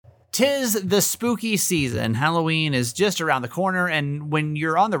'Tis the spooky season. Halloween is just around the corner, and when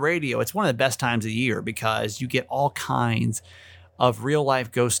you're on the radio, it's one of the best times of the year because you get all kinds of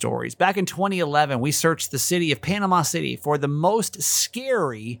real-life ghost stories. Back in 2011, we searched the city of Panama City for the most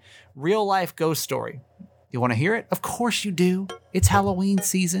scary real-life ghost story. You want to hear it? Of course you do. It's Halloween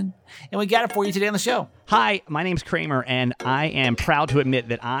season, and we got it for you today on the show. Hi, my name's Kramer, and I am proud to admit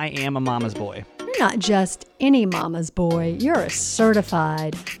that I am a mama's boy. You're not just any mama's boy, you're a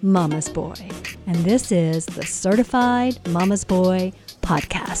certified mama's boy. And this is the Certified Mama's Boy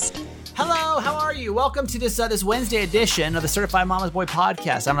podcast. Hello, how are you? Welcome to this Wednesday edition of the Certified Mama's Boy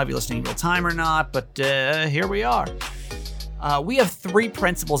podcast. I don't know if you're listening real time or not, but here we are. We have three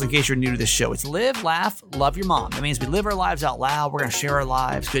principles in case you're new to this show. It's live, laugh, love your mom. That means we live our lives out loud. We're going to share our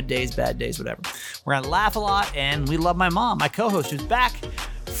lives, good days, bad days, whatever. We're going to laugh a lot, and we love my mom, my co-host, who's back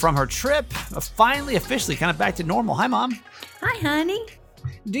from her trip, finally, officially, kind of back to normal. Hi, Mom. Hi, honey.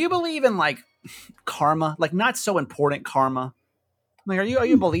 Do you believe in, like, karma? Like, not so important karma? Like, are you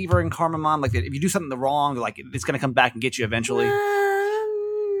a believer in karma, Mom? Like, if you do something wrong, like, it's going to come back and get you eventually?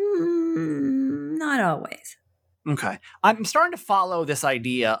 Not always. Okay. I'm starting to follow this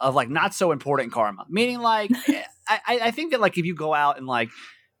idea of, like, not so important karma. Meaning, like, I think that, like, if you go out and, like,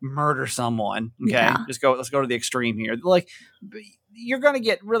 murder someone, okay, let's go to the extreme here. Like, you're going to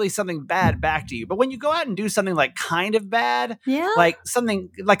get really something bad back to you. But when you go out and do something, like, kind of bad, like something,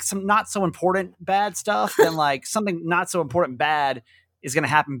 like some not so important bad stuff, then, like, something not so important bad is going to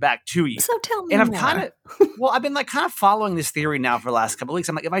happen back to you. So tell me more. And I've been, like, kind of following this theory now for the last couple of weeks.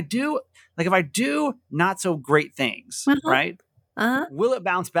 I'm like, if I do not so great things, right? Will it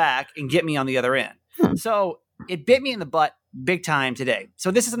bounce back and get me on the other end? So it bit me in the butt big time today.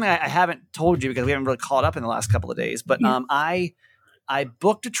 So this is something I haven't told you because we haven't really caught up in the last couple of days. But I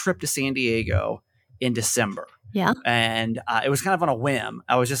booked a trip to San Diego in December. Yeah. And it was kind of on a whim.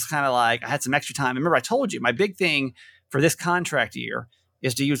 I was just kind of like, I had some extra time. Remember, I told you my big thing for this contract year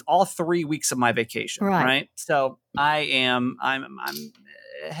is to use all 3 weeks of my vacation. Right. So I'm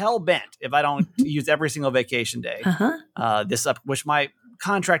hell bent if I don't use every single vacation day. Which my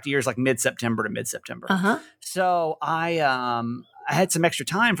contract year is like mid-September to mid-September. So I had some extra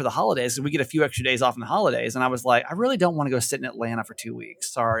time for the holidays. So we get a few extra days off in the holidays. And I was like, I really don't want to go sit in Atlanta for 2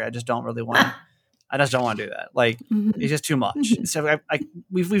 weeks. Sorry. I just don't really want to. I just don't want to do that. Like, it's just too much. So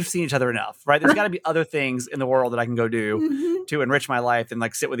we've seen each other enough, right? There's got to be other things in the world that I can go do to enrich my life than,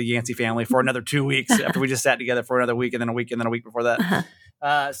 like, sit with the Yancey family for another 2 weeks after we just sat together for another week and then a week and then a week before that.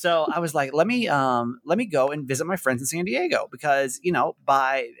 So I was like, let me go and visit my friends in San Diego because,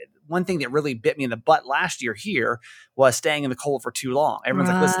 by one thing that really bit me in the butt last year here was staying in the cold for too long. Everyone's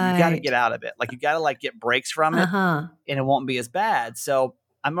like, listen, you got to get out of it. Like, you got to, like, get breaks from it and it won't be as bad. So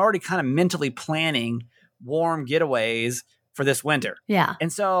I'm already kind of mentally planning warm getaways for this winter. Yeah.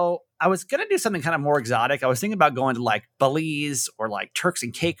 And so I was going to do something kind of more exotic. I was thinking about going to, like, Belize or, like, Turks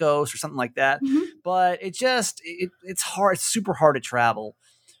and Caicos or something like that. But it's hard. It's super hard to travel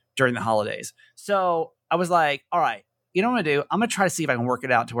during the holidays. So I was like, all right, you know what I'm going to do? I'm going to try to see if I can work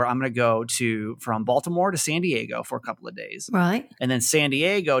it out to where I'm going to go from Baltimore to San Diego for a couple of days. Right. And then San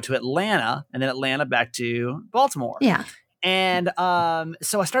Diego to Atlanta and then Atlanta back to Baltimore. Yeah. And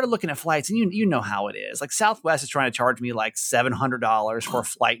so I started looking at flights, and you know how it is. Like, Southwest is trying to charge me like $700 for a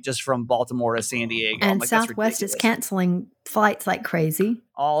flight just from Baltimore to San Diego. And like, Southwest is canceling flights like crazy.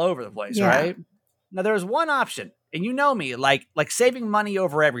 All over the place, right? Now, there's one option, and you know me, like saving money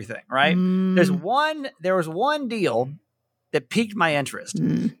over everything, right? There was one deal that piqued my interest,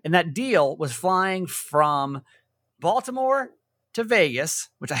 and that deal was flying from Baltimore to Vegas,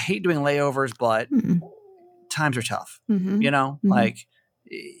 which I hate doing layovers, but times are tough, like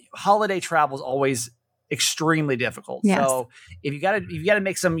holiday travel is always extremely difficult. Yes. So if you got to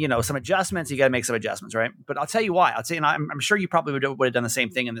make some, some adjustments, you got to make some adjustments, right? But I'll tell you why. I'm sure you probably would have done the same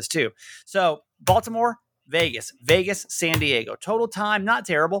thing in this too. So Baltimore, Vegas, San Diego, total time, not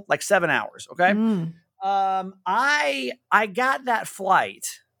terrible, like 7 hours. Okay. I got that flight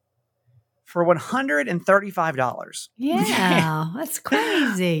for $135. Yeah, that's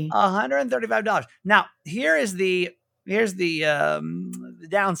crazy. $135. Now, here's the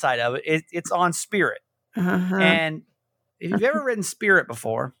downside of it. It's on Spirit. And if you've ever ridden Spirit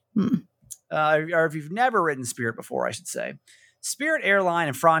before, or if you've never ridden Spirit before, I should say, Spirit Airline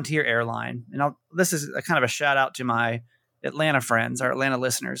and Frontier Airline, and this is a kind of a shout out to my Atlanta friends, our Atlanta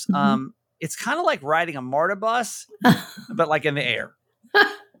listeners. It's kind of like riding a MARTA bus, but like in the air.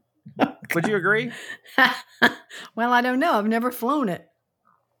 Would you agree? Well, I don't know. I've never flown it.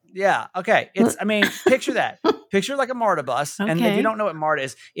 Yeah. Okay. I mean, picture that. Picture like a MARTA bus. Okay. And if you don't know what MARTA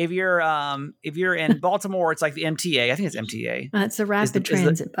is, if you're in Baltimore, it's like the MTA. I think it's MTA. It's a rapid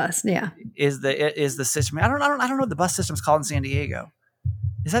transit bus. Yeah. Is the system. I don't know what the bus system's called in San Diego.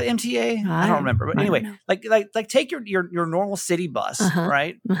 Is that MTA? I don't remember. But anyway, like take your normal city bus,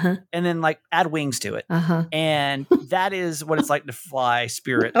 right? And then like add wings to it. And that is what it's like to fly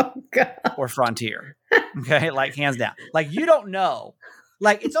Spirit or Frontier. Okay. Like hands down. Like you don't know.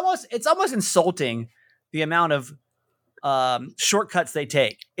 Like it's almost insulting the amount of shortcuts they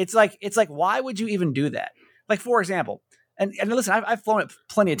take. It's like why would you even do that? Like for example, and listen, I've flown it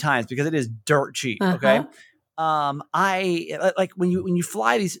plenty of times because it is dirt cheap. Okay. I like when you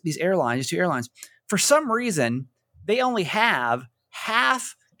fly these airlines, these two airlines, for some reason they only have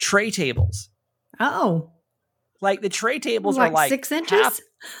half tray tables. Oh, like the tray tables like are like 6 inches,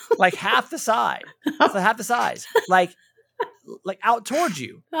 half the size, so half the size, like out towards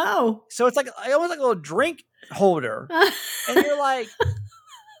you. Oh, so it's like almost like a little drink holder, and you're like,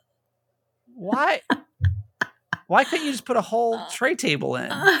 why couldn't you just put a whole tray table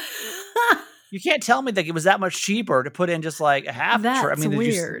in? You can't tell me that it was that much cheaper to put in just like a half. That's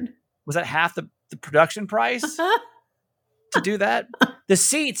weird. Was that half the production price to do that? The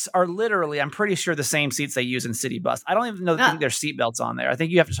seats are literally, I'm pretty sure, the same seats they use in city bus. I don't even think there's seat belts on there. I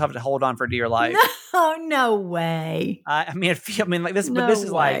think you have to hold on for dear life. No way. I mean, like this, but this is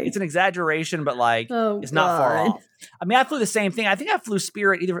like, it's an exaggeration, but like, it's not far off. I mean, I flew the same thing. I think I flew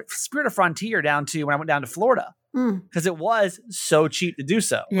either Spirit or Frontier down to when I went down to Florida. Because it was so cheap to do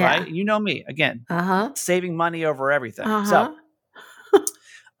so, right? You know me, again, saving money over everything. So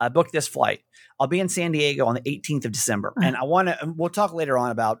I booked this flight. I'll be in San Diego on the 18th of December. And we'll talk later on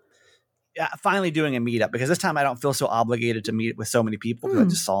about finally doing a meetup, because this time I don't feel so obligated to meet with so many people because I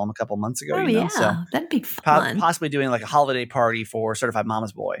just saw them a couple months ago. So that'd be fun. Possibly doing like a holiday party for Certified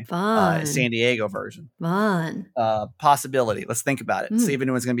Mama's Boy. Fun. San Diego version. Fun. Possibility. Let's think about it. See if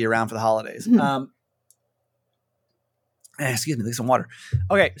anyone's going to be around for the holidays. Excuse me, take some water.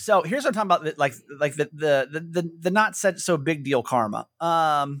 Okay, so here's what I'm talking about. Like the not such so big deal karma.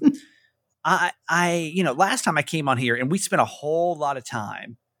 I last time I came on here and we spent a whole lot of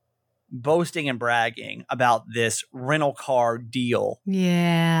time boasting and bragging about this rental car deal.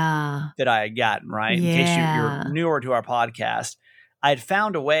 That I had gotten, right? In case you're newer to our podcast, I had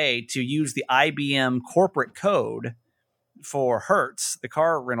found a way to use the IBM corporate code for Hertz, the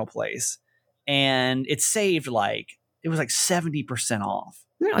car rental place, and it saved it was like 70% off.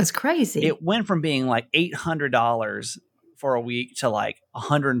 No, it's crazy. It went from being like $800 for a week to like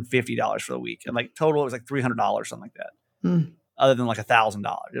 $150 for the week. And like total, it was like $300, something like that. Other than like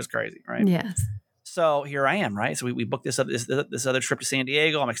 $1,000. It's crazy, right? Yes. So here I am, right? So we booked this other trip to San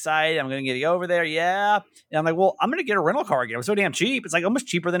Diego. I'm excited. I'm going to get over there. Yeah. And I'm like, well, I'm going to get a rental car again. It was so damn cheap. It's like almost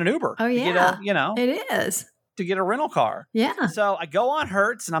cheaper than an Uber. Oh, yeah. It is. To get a rental car. Yeah. So I go on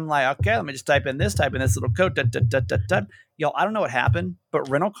Hertz and I'm like, okay, let me just type in this little code. Yo, I don't know what happened, but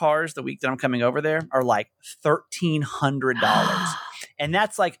rental cars the week that I'm coming over there are like $1,300. And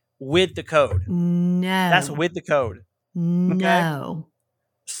that's like with the code. No. That's with the code. No.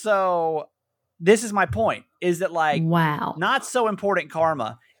 So this is my point, is that like, wow, not so important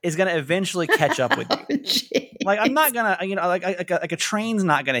karma is going to eventually catch up with you. Like, I'm not going to, like a train's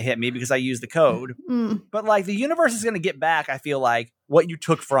not going to hit me because I use the code, but like the universe is going to get back, I feel like, what you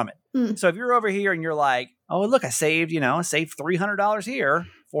took from it. So if you're over here and you're like, oh, look, I saved $300 here,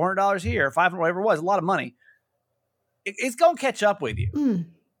 $400 here, $500, whatever it was, a lot of money. It's going to catch up with you.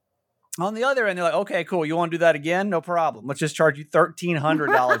 On the other end, they're like, okay, cool. You want to do that again? No problem. Let's just charge you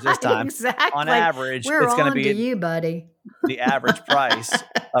 $1,300 this time. Exactly. On average, We're it's going to be you, buddy. The average price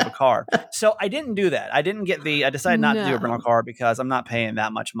of a car. So I didn't do that. I decided not to do a rental car because I'm not paying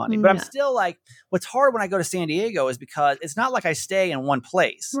that much money. But I'm still like, what's hard when I go to San Diego is because it's not like I stay in one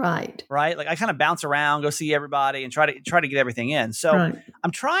place. Right. Like I kind of bounce around, go see everybody and try to get everything in. So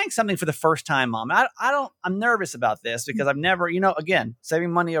I'm trying something for the first time, Mom. I'm nervous about this because I've never, again,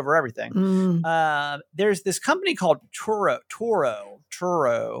 saving money over everything. There's this company called Turo,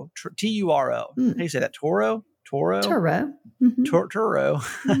 Turo, T-U-R-O. How do you say that? Turo? Turo. I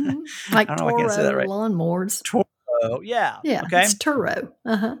Like don't know if I can say that right. Lawnmowers. Turo. Yeah. Yeah. Okay. It's Turo.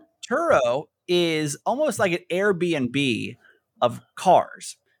 Turo is almost like an Airbnb of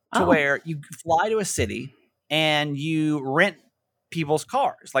cars to where you fly to a city and you rent people's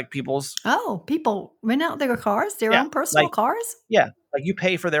cars, like people's. Oh, people rent out their cars, their own personal cars? Yeah. Like you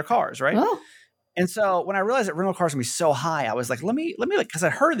pay for their cars, right? Oh. And so when I realized that rental cars can be so high, I was like, let me because I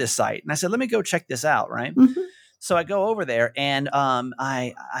heard of this site and I said, let me go check this out. Right. So I go over there and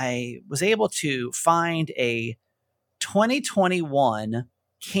I was able to find a 2021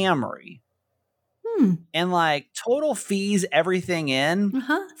 Camry. And like total fees, everything in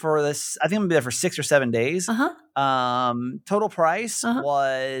for this, I think I'm gonna be there for 6 or 7 days. Total price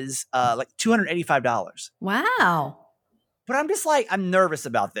was like $285. Wow. But I'm just like, I'm nervous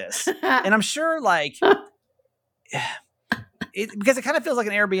about this. And I'm sure like, because it kind of feels like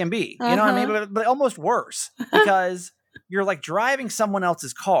an Airbnb, you know what I mean? But almost worse because you're like driving someone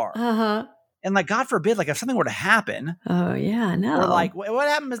else's car. And like, God forbid, like if something were to happen. Oh yeah, I know. Or like, what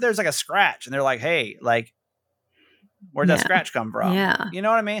happens if there's like a scratch and they're like, hey, like, where'd that scratch come from? Yeah. You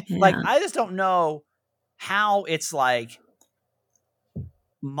know what I mean? Yeah. Like, I just don't know how it's like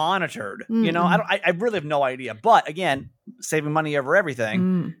monitored, you know? I really have no idea. But again, saving money over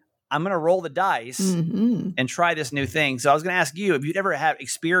everything. I'm going to roll the dice and try this new thing. So I was going to ask you if you'd ever have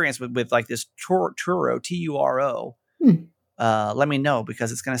experience with like this Turo, Turo. Let me know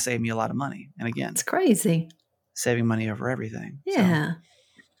because it's going to save me a lot of money. And again, it's crazy. Saving money over everything. Yeah.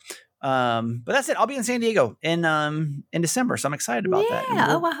 So, but that's it. I'll be in San Diego in December. So I'm excited about that.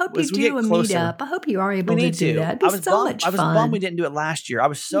 Yeah. I hope you do a meetup. I hope you are able to do that. It'd be so much fun. I was bummed we didn't do it last year. I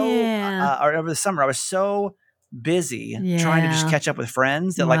was so, or over the summer, I was so busy trying to just catch up with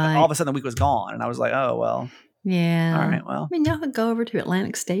friends that like all of a sudden the week was gone. And I was like, oh, well. Yeah. All right. Well, I mean, y'all could go over to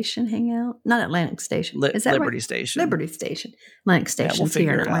Atlantic Station, hang out. Not Atlantic Station. Is that Liberty right? Station? Liberty Station. Atlantic Station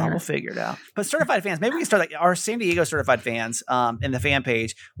here in Atlanta. We'll figure it out. But certified fans, maybe we can start like our San Diego certified fans in the fan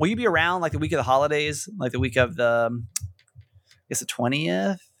page. Will you be around like the week of the holidays, like the week of the, I guess the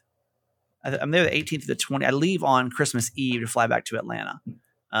 20th? I'm there the 18th to the 20th. I leave on Christmas Eve to fly back to Atlanta.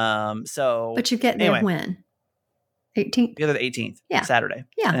 But you get there when? 18th? The 18th. Yeah. Saturday.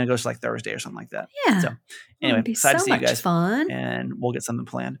 Yeah. And it goes to like Thursday or something like that. Yeah. So anyway, excited to see you guys. Fun. And we'll get something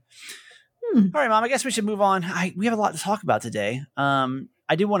planned. All right, Mom, I guess we should move on. We have a lot to talk about today.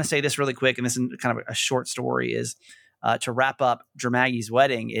 I do want to say this really quick, and this is kind of a short story, is to wrap up Dramaggy's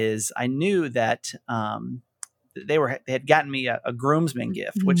wedding is I knew that they had gotten me a groomsman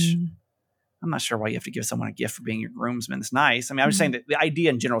gift, which I'm not sure why you have to give someone a gift for being your groomsman. It's nice. I mean, I was saying that the idea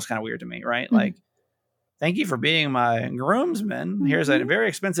in general is kind of weird to me, right? Like, thank you for being my groomsman. Here's a very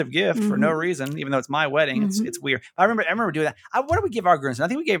expensive gift for no reason, even though it's my wedding. It's weird. I remember doing that. What did we give our groomsman? I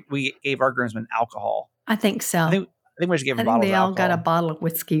think we gave our groomsman alcohol. I think so. I think we should give him a bottle of alcohol. They all got a bottle of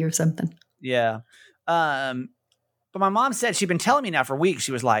whiskey or something. Yeah. But my mom said she'd been telling me now for weeks.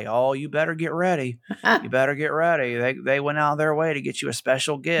 She was like, "Oh, you better get ready. You better get ready. They went out of their way to get you a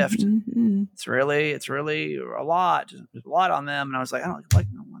special gift. It's really a lot. There's a lot on them." And I was like, "I don't like.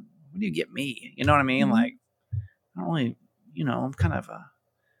 What do you get me? You know what I mean? Like, I don't really, I'm kind of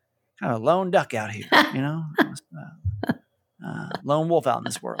a lone duck out here, lone wolf out in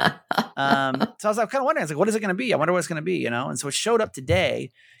this world." So I was like, kind of wondering, I was like, what is it going to be? I wonder what it's going to be, And so it showed up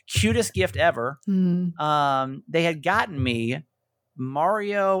today. Cutest gift ever. They had gotten me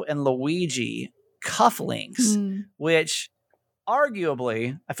Mario and Luigi cufflinks, which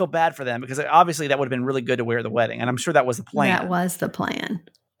arguably I feel bad for them because obviously that would have been really good to wear at the wedding. And I'm sure that was the plan. That was the plan.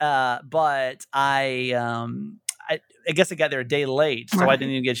 But I guess I got there a day late, so I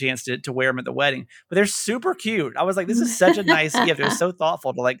didn't even get a chance to wear them at the wedding. But they're super cute. I was like, this is such a nice gift. It was so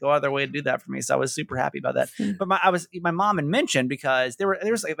thoughtful to like go out of their way to do that for me. So I was super happy about that. But my mom had mentioned because there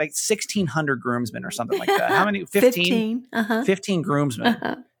was like 1,600 groomsmen or something like that. How many? 15? 15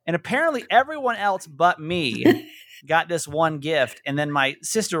 groomsmen. And apparently everyone else but me got this one gift. And then my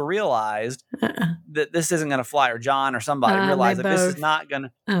sister realized that this isn't going to fly, or John or somebody realized that this is not going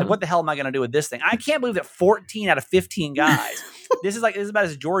to, like, what the hell am I going to do with this thing? I can't believe that 14 out of 15 guys, this is about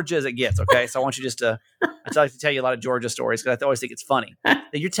as Georgia as it gets. Okay. So I want you I like to tell you a lot of Georgia stories because I always think it's funny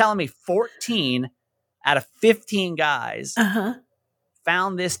that you're telling me 14 out of 15 guys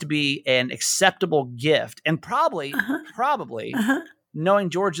found this to be an acceptable gift, and probably knowing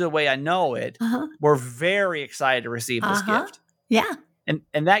Georgia the way I know it, we're very excited to receive this gift. Yeah.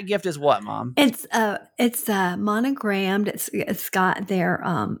 And that gift is what, Mom? It's monogrammed. It's got their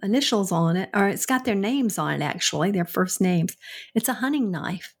initials on it, or it's got their names on it, actually, their first names. It's a hunting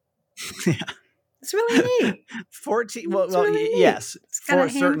knife. Yeah. It's really neat. 14. Really yes. For a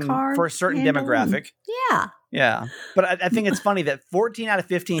certain demographic. Yeah. Yeah. But I think it's funny that 14 out of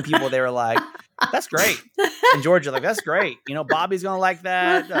 15 people, they were like, that's great. In Georgia, like, that's great. Bobby's going to like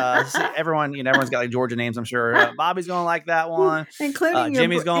that. Everyone's got like Georgia names, I'm sure. Bobby's going to like that one. Including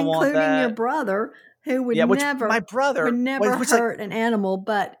Jimmy's going to want that. Including your brother, who would never hurt an animal,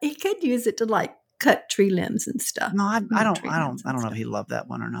 but he could use it to like cut tree limbs and stuff. No, I don't know if he loved that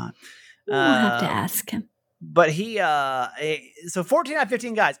one or not. We'll have to ask him. But so 14 out of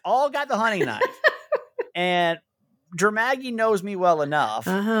 15 guys all got the hunting knife. And Dramaggy knows me well enough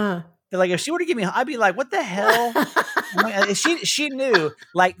like, if she were to give me, I'd be like, what the hell? She knew,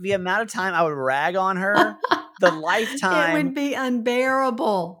 like, the amount of time I would rag on her, the lifetime. It would be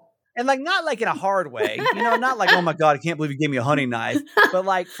unbearable. And like, not like in a hard way, not like, oh my God, I can't believe you gave me a honey knife, but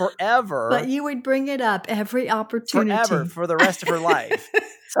like forever. But you would bring it up every opportunity. Forever, for the rest of her life.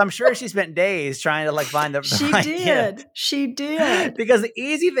 So I'm sure she spent days trying to like find the right gift. She did. Because the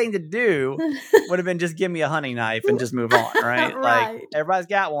easy thing to do would have been just give me a honey knife and just move on, right? Right. Like, everybody's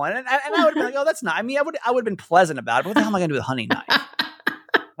got one. And I would have been like, oh, that's not. I mean, I would have been pleasant about it. But what the hell am I going to do with a honey knife?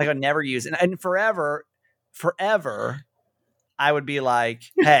 Like, I'd never use it. And forever, I would be like,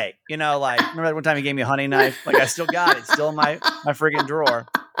 hey, like, remember that one time you gave me a honey knife? Like, I still got it. It's still in my freaking drawer.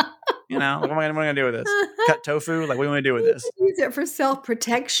 What am I going to do with this? Cut tofu? Like, what do you want to do with this? Use it for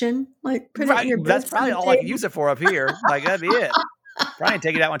self-protection. Like, put it in your That's probably all I could use it for up here. Like, that'd be it. Probably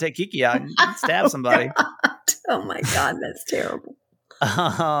take it out and take Kiki out and stab somebody. Oh my God, that's terrible.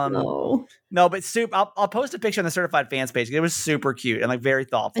 No, but I'll post a picture on the Certified Fans page. It was super cute and like very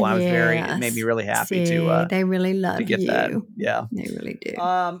thoughtful. I was it made me really happy to they really love to get you. that. Yeah, they really do.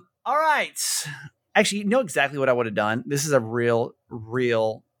 All right. Actually, you know exactly what I would have done. This is a real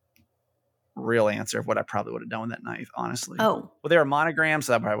answer of what I probably would have done with that knife, honestly. Oh. Well, they were monograms,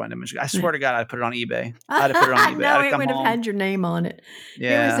 so I probably wouldn't have mentioned. I swear to God, I'd put it on eBay. I'd have put it on eBay. No, it would have had your name on it.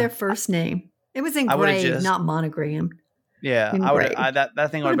 Yeah. It was their first name. It was engraved, not monogrammed. Yeah, I would. That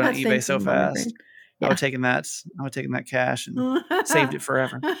thing would have been on eBay so fast. Yeah. I would have taken that cash and saved it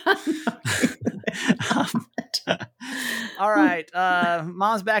forever. All right,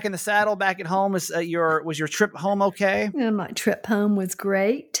 Mom's back in the saddle, back at home. Was your trip home okay? Yeah, my trip home was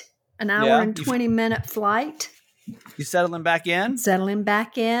great. An hour and 20-minute flight. You settling back in? Settling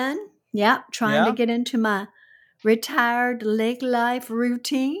back in. Yep, trying to get into my retired lake life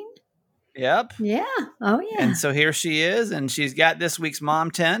routine. Yep. Yeah. Oh, yeah. And so here she is, and she's got this week's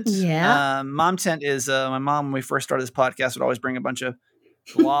Mom Tent. Yeah. Mom Tent is my mom, when we first started this podcast, would always bring a bunch of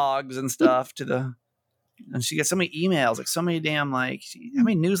blogs and stuff and she gets so many emails, like so many damn, like, how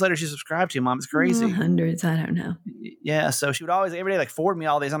many newsletters she subscribed to, Mom? It's crazy. Hundreds. I don't know. Yeah. So she would always, every day, like, forward me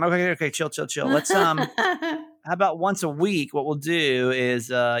all these. I'm like, okay, chill. Let's, how about once a week, what we'll do is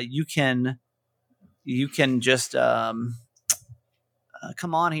you can just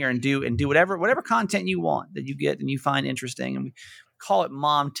come on here and do whatever content you want that you get and you find interesting, and we call it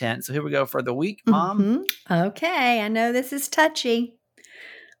Mom Tent. So here we go for the week, Mom. Mm-hmm. Okay, I know this is touchy,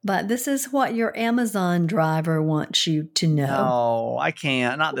 but this is what your Amazon driver wants you to know. No, I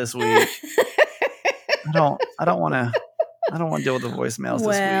can't. Not this week. I don't want to deal with the voicemails this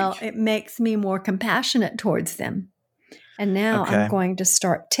week. Well, it makes me more compassionate towards them, and now I'm going to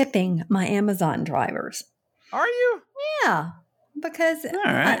start tipping my Amazon drivers. Are you? Yeah. Because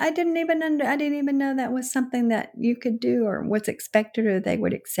I didn't even know that was something that you could do or what's expected or they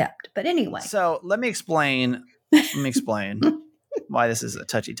would accept. But anyway. So let me explain why this is a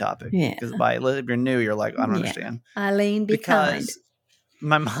touchy topic. Yeah. Because if you're new, you're like, I don't understand. Eileen, be kind.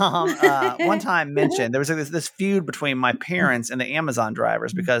 My mom one time mentioned there was this feud between my parents and the Amazon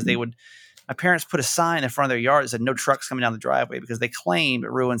drivers because my parents put a sign in front of their yard that said no trucks coming down the driveway because they claimed it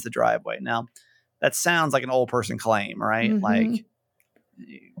ruins the driveway. Now, that sounds like an old person claim, right? Mm-hmm. Like,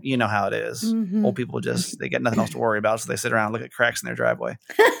 you know how it is. Mm-hmm. Old people they got nothing else to worry about, so they sit around and look at cracks in their driveway.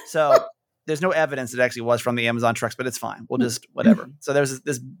 So there's no evidence that it actually was from the Amazon trucks, but it's fine. We'll just whatever. So there's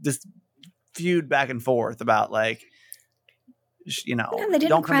this feud back and forth about like,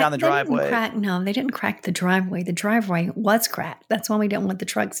 don't come down the driveway. They didn't crack the driveway. The driveway was cracked. That's why we didn't want the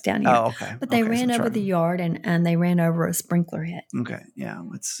trucks down here. Oh, okay. But they ran over the yard and they ran over a sprinkler head. Okay. Yeah.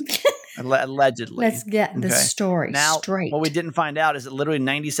 It's allegedly. Let's get the story straight. What we didn't find out is that literally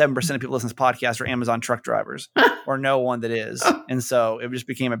 97% of people listening to this podcast are Amazon truck drivers or know one that is. And so it just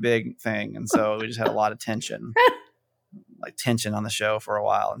became a big thing. And so we just had a lot of tension on the show for a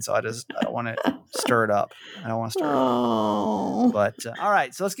while. And so I don't want to stir it up. I don't want to stir it up. But all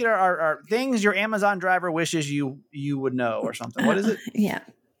right. So let's get our things your Amazon driver wishes you would know or something. What is it? Yeah.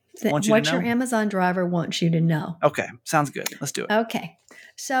 What your Amazon driver wants you to know. Okay. Sounds good. Let's do it. Okay.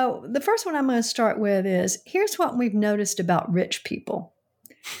 So the first one I'm going to start with is, here's what we've noticed about rich people.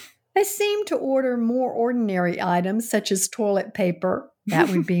 They seem to order more ordinary items such as toilet paper, that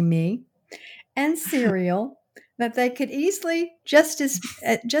would be me, and cereal that they could just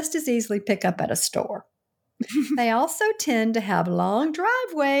as easily pick up at a store. They also tend to have long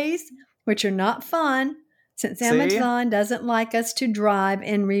driveways, which are not fun, since Amazon doesn't like us to drive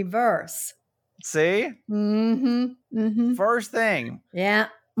in reverse. See? Mm-hmm. Mm-hmm. First thing. Yeah.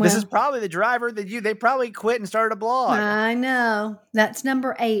 Well, this is probably the driver that they probably quit and started a blog. I know. That's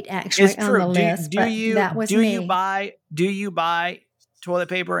number 8 actually on the list. That was me. Do you buy toilet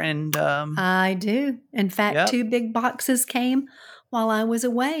paper and I do. In fact, 2 big boxes came while I was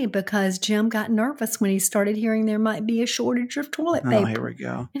away because Jim got nervous when he started hearing there might be a shortage of toilet paper. Oh, here we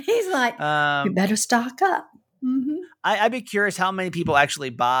go. And he's like, you better stock up. Mm-hmm. I'd be curious how many people actually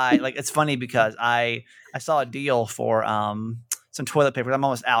buy. Like, it's funny because I saw a deal for some toilet paper. I'm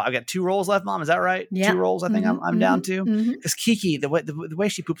almost out. I've got 2 rolls left, Mom. Is that right? Yep. 2 rolls. I think I'm down to. Because Kiki, the way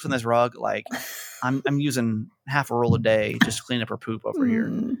she poops on this rug, like I'm using half a roll a day just to clean up her poop over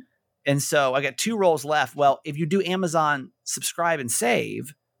here. And so I got 2 rolls left. Well, if you do Amazon subscribe and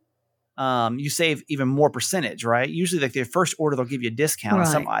save, you save even more percentage, right? Usually, like their first order, they'll give you a discount on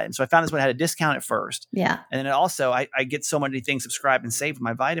some items. So I found this one had a discount at first. Yeah. And then also, I get so many things subscribed and saved with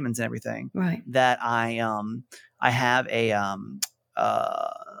my vitamins and everything, right? That I have a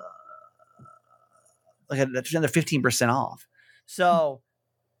like another 15% off. So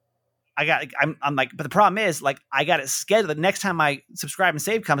I'm like, but the problem is, like, I got it scheduled. The next time my subscribe and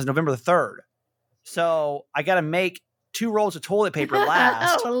save comes November the 3rd. So I got to make 2 rolls of toilet paper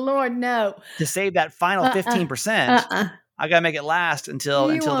last. Oh Lord, no! To save that final 15%, I got to make it last until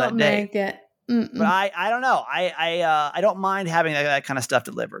that day. Make it. But I don't know. I don't mind having that kind of stuff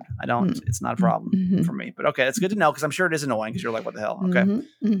delivered. I don't. It's not a problem for me. But okay, it's good to know because I'm sure it is annoying because you're like, what the hell? Okay.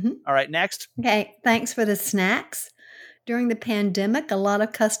 All right, next. Okay, thanks for the snacks. During the pandemic, a lot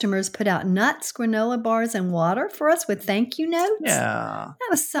of customers put out nuts, granola bars, and water for us with thank you notes. Yeah. That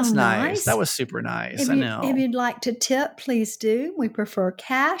was so nice. That was super nice. I know. If you'd like to tip, please do. We prefer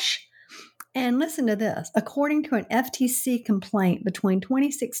cash. And listen to this. According to an FTC complaint between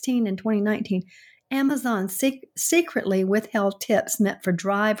 2016 and 2019, Amazon secretly withheld tips meant for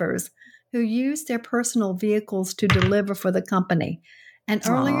drivers who use their personal vehicles to deliver for the company. And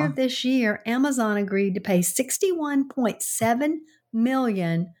earlier this year, Amazon agreed to pay $61.7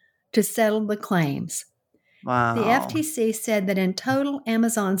 million to settle the claims. Wow. The FTC said that in total,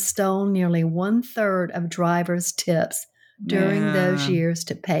 Amazon stole nearly 1/3 of drivers' tips during those years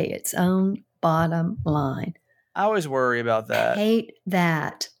to pay its own bottom line. I always worry about that. I hate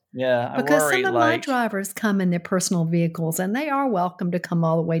that. Yeah, because some of my drivers come in their personal vehicles, and they are welcome to come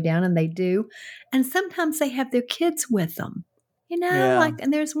all the way down, and they do. And sometimes they have their kids with them.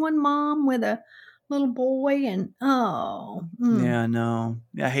 And there's one mom with a little boy, and yeah, no,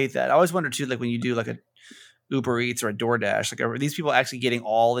 I hate that. I always wonder too, like when you do like a Uber Eats or a DoorDash, like are these people actually getting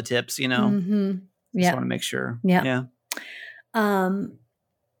all the tips? Just want to make sure. Yeah.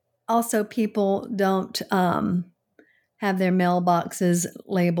 Also, people don't have their mailboxes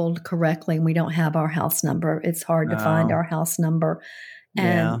labeled correctly. We don't have our house number. It's hard to find our house number,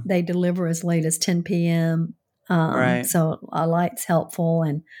 and they deliver as late as 10 p.m. So a light's helpful.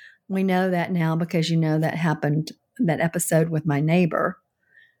 And we know that now because that happened, that episode with my neighbor.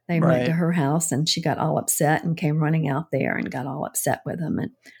 They went to her house and she got all upset and came running out there and got all upset with them.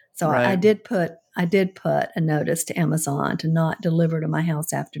 And so I did put a notice to Amazon to not deliver to my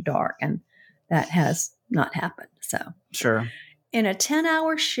house after dark. And that has not happened. So sure. In a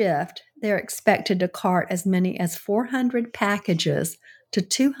 10-hour shift, they're expected to cart as many as 400 packages to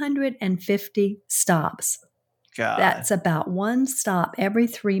 250 stops. God. That's about 1 stop every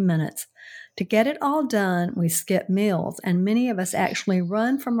 3 minutes. To get it all done, we skip meals, and many of us actually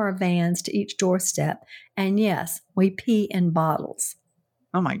run from our vans to each doorstep. And yes, we pee in bottles.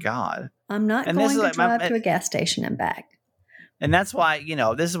 Oh my God. I'm not going to drive to a gas station and back. And that's why,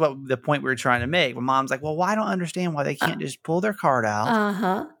 this is what the point we were trying to make. When Mom's like, well, I don't understand why they can't just pull their cart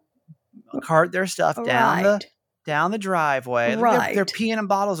out, cart their stuff down the driveway. Right. They're peeing in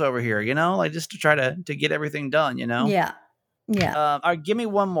bottles over here, like just to try to get everything done, Yeah. Yeah. All right, give me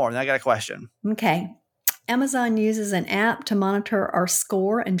one more. Then I got a question. Okay. Amazon uses an app to monitor our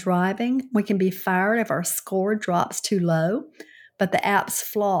score and driving. We can be fired if our score drops too low, but the app's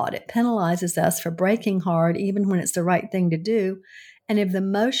flawed. It penalizes us for braking hard even when it's the right thing to do. And if the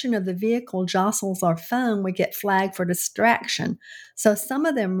motion of the vehicle jostles our phone, we get flagged for distraction. So some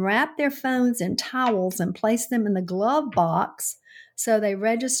of them wrap their phones in towels and place them in the glove box so they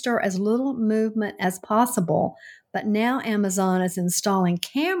register as little movement as possible. But now Amazon is installing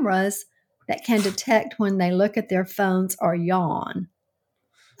cameras that can detect when they look at their phones or yawn.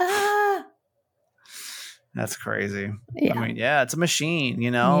 That's crazy. Yeah. I mean, it's a machine,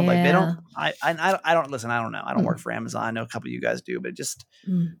 like they don't, I don't listen. I don't know. I don't work for Amazon. I know a couple of you guys do, but just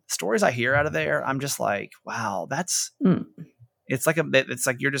stories I hear out of there, I'm just like, wow, that's, it's like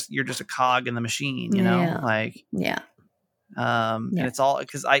you're just a cog in the machine, and it's all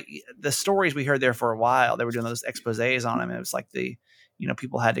because the stories we heard there for a while, they were doing those exposés on them. And it was like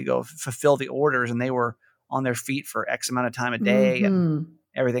people had to go fulfill the orders and they were on their feet for X amount of time a day and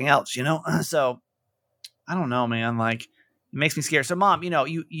everything else, So I don't know, man. Like It makes me scared. So Mom,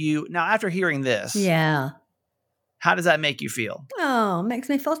 you now after hearing this, Yeah. how does that make you feel? Oh, it makes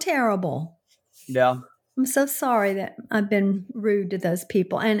me feel terrible. Yeah. I'm so sorry that I've been rude to those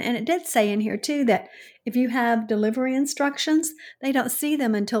people. And it did say in here too that if you have delivery instructions, they don't see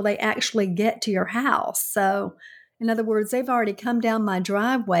them until they actually get to your house. So in other words, they've already come down my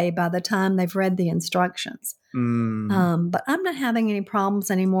driveway by the time they've read the instructions. But I'm not having any problems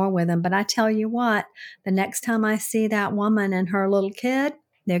anymore with them. But I tell you what, the next time I see that woman and her little kid,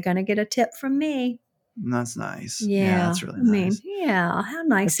 they're going to get a tip from me. That's nice. Yeah, that's really nice. How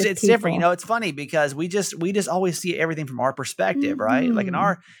nice It's different. It's funny because we just always see everything from our perspective, right? Like in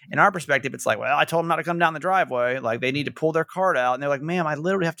our perspective, it's like, well, I told them not to come down the driveway. Like they need to pull their cart out, and they're like, ma'am, I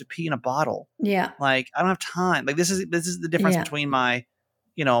literally have to pee in a bottle. Yeah. Like I don't have time. Like this is the difference between my,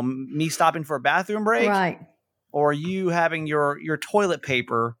 me stopping for a bathroom break, right, or you having your toilet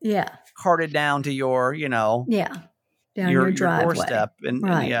paper, carted down to your, down your driveway, doorstep, and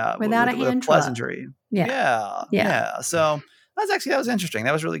without a hand truck. Pleasantry. Yeah. So that was interesting.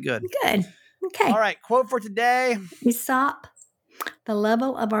 That was really good. Good. Okay. All right. Quote for today. Aesop, the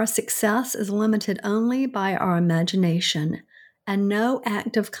level of our success is limited only by our imagination, and no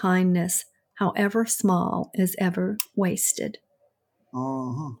act of kindness, however small, is ever wasted.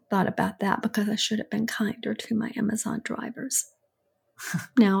 Thought about that because I should have been kinder to my Amazon drivers.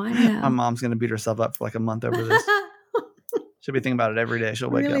 Now I know. My mom's going to beat herself up for like a month over this. She'll be thinking about it every day.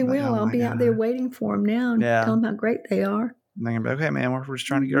 She'll wake up. Really will. I'll be out there waiting for them now and tell them how great they are. And they're going to be, okay, man, we're just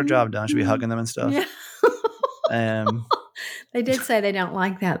trying to get our job done. She'll be hugging them and stuff. Yeah. They did say they don't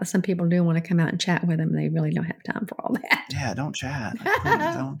like that, but some people do want to come out and chat with them. They really don't have time for all that. Yeah, don't chat.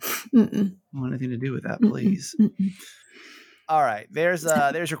 Don't want anything to do with that, please. All right, there's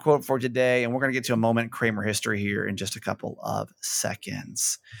your quote for today, and we're going to get to a moment in Kramer history here in just a couple of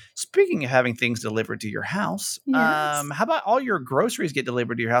seconds. Speaking of having things delivered to your house, how about all your groceries get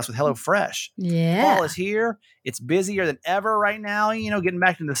delivered to your house with HelloFresh? Yeah, fall is here. It's busier than ever right now. Getting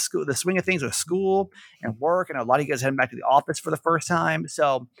back into the swing of things with school and work, and a lot of you guys heading back to the office for the first time.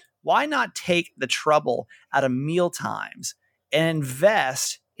 So why not take the trouble out of meal times and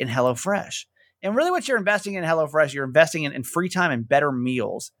invest in HelloFresh? And really what you're investing in HelloFresh, you're investing in free time and better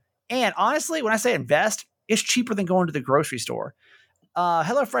meals. And honestly, when I say invest, it's cheaper than going to the grocery store.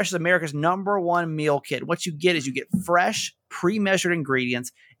 HelloFresh is America's #1 meal kit. What you get is you get fresh, pre-measured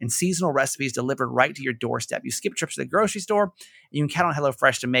ingredients and seasonal recipes delivered right to your doorstep. You skip trips to the grocery store, and you can count on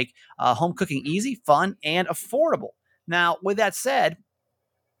HelloFresh to make home cooking easy, fun, and affordable. Now, with that said,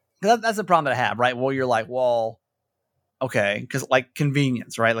 that's the problem that I have, right? Well, you're like, well, okay, because like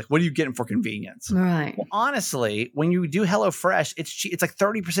convenience, right? Like, what are you getting for convenience? Right. Well, honestly, when you do HelloFresh, it's like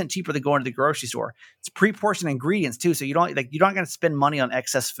 30% cheaper than going to the grocery store. It's pre-portioned ingredients too, so you're not going to spend money on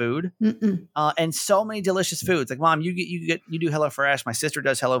excess food. And so many delicious foods. Like, Mom, you do HelloFresh. My sister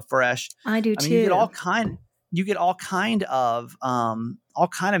does HelloFresh. I do too. You get all kind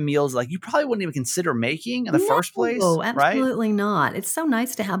of meals like you probably wouldn't even consider making in the first place. Oh, absolutely not. It's so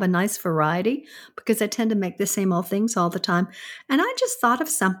nice to have a nice variety because I tend to make the same old things all the time. And I just thought of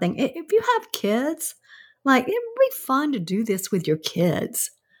something. If you have kids, like it would be fun to do this with your kids.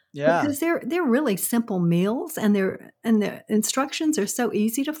 Yeah. Because they're really simple meals and the instructions are so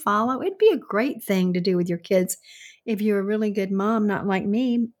easy to follow. It'd be a great thing to do with your kids if you're a really good mom, not like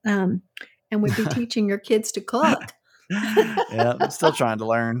me. And would be teaching your kids to cook. Yeah, I'm still trying to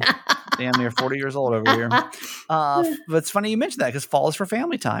learn. Damn near 40 years old over here. But it's funny you mentioned that because fall is for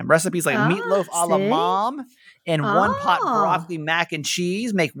family time. Recipes like meatloaf a la Mom and one-pot broccoli mac and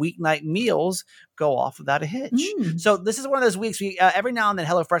cheese make weeknight meals go off without a hitch. So this is one of those weeks we every now and then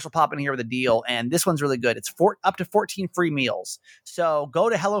HelloFresh will pop in here with a deal, and this one's really good. It's up to 14 free meals. So go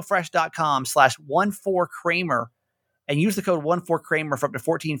to HelloFresh.com/14Kramer and use the code 14Kramer for up to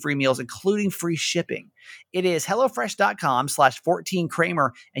 14 free meals, including free shipping. It is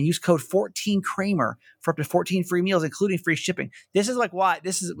HelloFresh.com/14Kramer and use code 14Kramer for up to 14 free meals, including free shipping. This is like why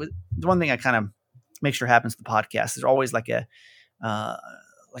this is the one thing I kind of make sure happens to the podcast. There's always like a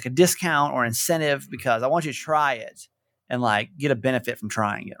discount or incentive because I want you to try it and like get a benefit from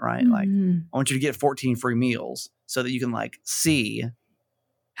trying it, right? Like I want you to get 14 free meals so that you can like see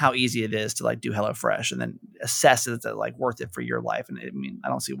how easy it is to like do HelloFresh and then assess it as like worth it for your life. And I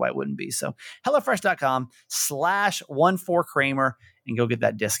don't see why it wouldn't be. So HelloFresh.com/14Kramer and go get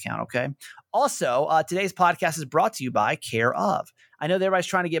that discount. Okay. Also, today's podcast is brought to you by Care Of. I know that everybody's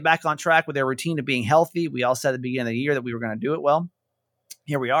trying to get back on track with their routine of being healthy. We all said at the beginning of the year that we were going to do it. Well,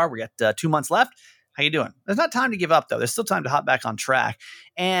 here we are. We got 2 months left. How you doing? There's not time to give up, though. There's still time to hop back on track.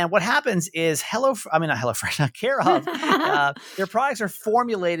 And what happens is Care of, their products are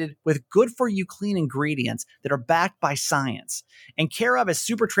formulated with good-for-you clean ingredients that are backed by science. And Care of is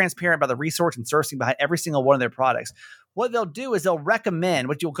super transparent about the research and sourcing behind every single one of their products. What they'll do is they'll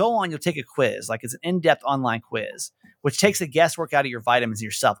recommend, you'll go on, you'll take a quiz, like it's an in-depth online quiz, which takes the guesswork out of your vitamins and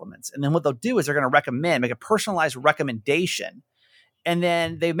your supplements. And then what they'll do is they're going to make a personalized recommendation. And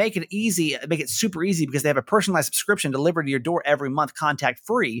then they make it super easy because they have a personalized subscription delivered to your door every month, contact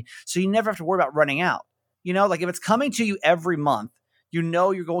free. So you never have to worry about running out. Like if it's coming to you every month, you're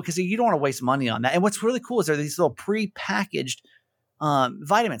going, because you don't want to waste money on that. And what's really cool is there are these little pre-packaged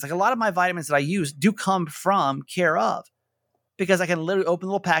vitamins. Like a lot of my vitamins that I use do come from Care of, because I can literally open a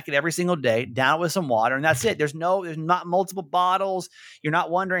little packet every single day, down it with some water, and that's it. There's not multiple bottles. You're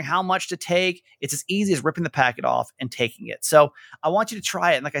not wondering how much to take. It's as easy as ripping the packet off and taking it. So I want you to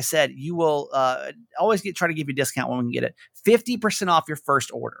try it. And like I said, you will always try to give you a discount when we can get it. 50% off your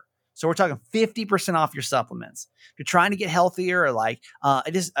first order. So we're talking 50% off your supplements. If you're trying to get healthier, or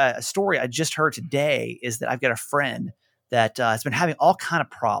a story I just heard today is that I've got a friend that has been having all kind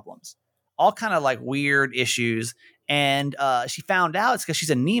of problems, all kind of like weird issues. And she found out it's because she's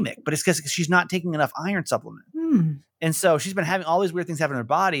anemic, but it's because she's not taking enough iron supplement. And so she's been having all these weird things happen in her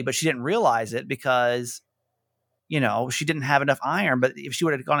body, but she didn't realize it because, she didn't have enough iron. But if she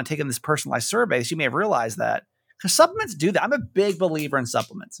would have gone and taken this personalized survey, she may have realized that, because supplements do that. I'm a big believer in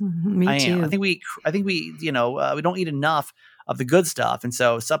supplements. Me too. I think we we don't eat enough of the good stuff. And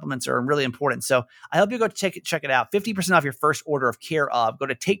so supplements are really important. So I hope you go check it out. 50% off your first order of Care of. Go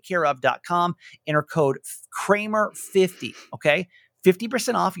to takecareof.com, enter code Kramer50. Okay.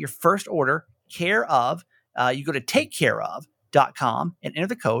 50% off your first order, Care of. You go to takecareof.com and enter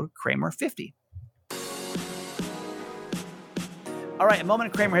the code Kramer50. All right, a moment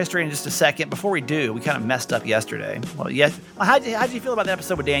of Kramer history in just a second. Before we do, we kind of messed up yesterday. Well, yes. How did you feel about the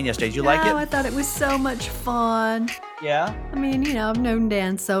episode with Dan yesterday? Did you like it? I thought it was so much fun. Yeah? I mean, I've known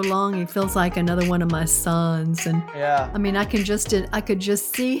Dan so long, he feels like another one of my sons. And yeah. I mean, I could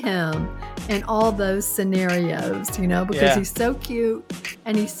just see him in all those scenarios, because he's so cute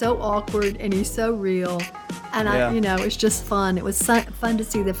and he's so awkward and he's so real. And it's just fun. It was fun to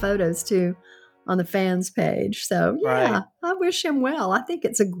see the photos too on the fans page. So right. I wish him well. I think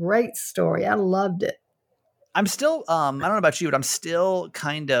it's a great story. I loved it. I'm still, I don't know about you, but I'm still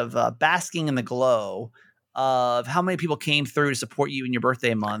kind of basking in the glow of how many people came through to support you in your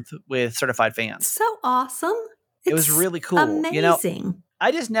birthday month with Certified Fans. So awesome. It was really cool. Amazing.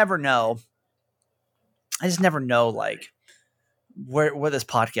 I just never know like where this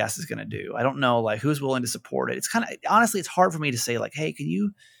podcast is going to do. I don't know like who's willing to support it. It's kind of, honestly, it's hard for me to say like, hey, can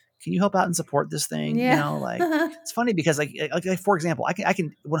you help out and support this thing? Yeah. It's funny because like for example, I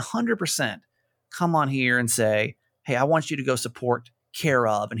can 100% come on here and say, hey, I want you to go support Care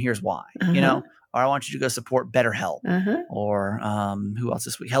of, and here's why, or I want you to go support BetterHelp, or who else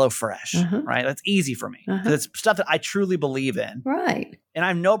this week? HelloFresh, right? That's easy for me because it's stuff that I truly believe in. Right. And I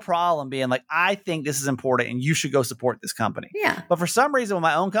have no problem being like, I think this is important and you should go support this company. Yeah. But for some reason with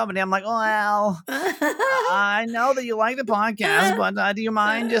my own company, I'm like, well, I know that you like the podcast, but do you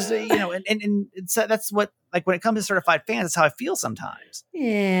mind just, and so that's what, like when it comes to Certified Fans, that's how I feel sometimes.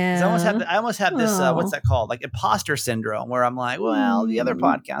 Yeah. I almost have this, what's that called? Like imposter syndrome, where I'm like, well, the other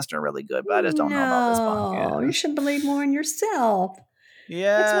podcasts are really good, but I just don't know about this podcast. You should believe more in yourself.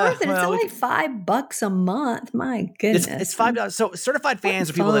 Yeah. It's worth it. Well, it's only $5 a month. My goodness. It's $5. So Certified Fans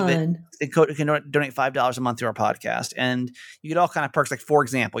are people that can donate $5 a month to our podcast. And you get all kind of perks. Like, for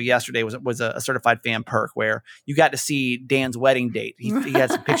example, yesterday was a Certified Fan perk where you got to see Dan's wedding date. He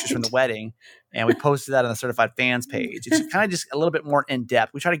had some pictures from the wedding, and we posted that on the Certified Fans page. It's kind of just a little bit more in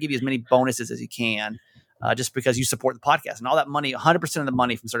depth. We try to give you as many bonuses as you can, just because you support the podcast. And all that money, 100% of the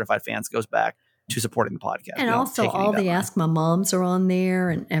money from Certified Fans goes back to supporting the podcast. And also all the Ask My Moms are on there,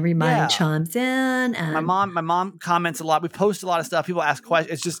 and everybody chimes in. And my mom comments a lot. We post a lot of stuff. People ask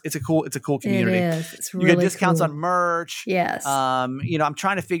questions. It's a cool community. It is. It's really you get discounts cool. on merch. Yes. I'm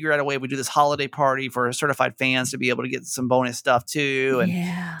trying to figure out a way we do this holiday party for Certified Fans to be able to get some bonus stuff too.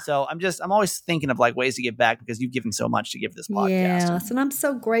 And so I'm always thinking of like ways to give back because you've given so much to give this podcast. Yes. And I'm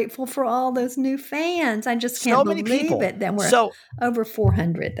so grateful for all those new fans. I just can't believe it. That we're over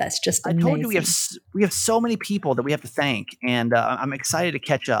 400. That's just amazing. I told you we have so many people that we have to thank, and I'm excited to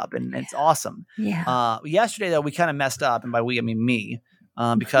catch up, and it's awesome. Yeah. Yesterday though, we kind of messed up, and by we I mean me,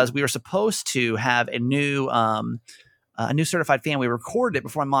 because we were supposed to have a new Certified Fan. We recorded it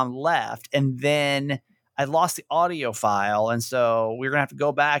before my mom left, and then I lost the audio file, and so we're gonna have to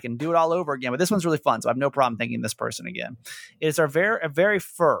go back and do it all over again. But this one's really fun, so I have no problem thanking this person again. It's our very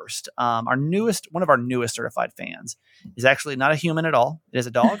first, one of our newest certified fans is actually not a human at all. It is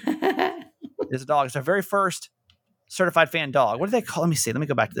a dog. It is a dog. It's our very first certified fan dog. What do they call? Let me see. Let me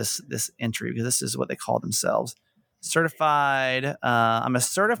go back to this entry because this is what they call themselves. Certified.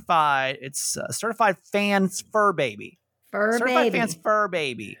 It's a certified fan's fur baby. Certified fan's fur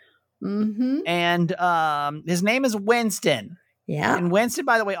baby. Mm-hmm. And his name is Winston. Yeah. And Winston,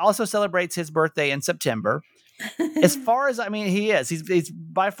 by the way, also celebrates his birthday in September. As far as he is. He's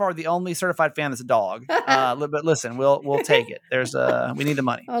by far the only certified fan that's a dog. But listen, we'll take it. We need the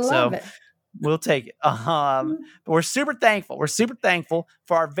money. I love it. We'll take it. But we're super thankful. We're super thankful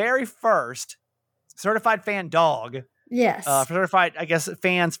for our very first certified fan dog. Yes. Certified, I guess,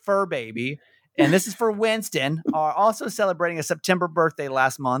 fan's fur baby. And this is for Winston, also celebrating a September birthday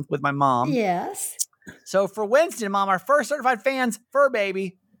last month with my mom. Yes. So for Winston, Mom, our first certified fan's fur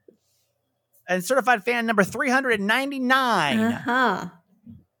baby, and certified fan number 399. Uh-huh.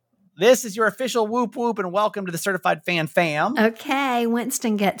 This is your official whoop whoop and welcome to the certified fan fam. Okay,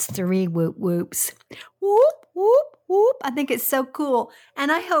 Winston gets 3 whoop whoops. Whoop, whoop, whoop. I think it's so cool.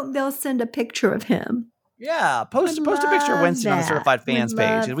 And I hope they'll send a picture of him. Yeah, post a picture of Winston on the certified fans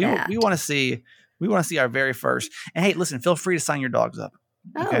page. We want to see our very first. And hey, listen, feel free to sign your dogs up.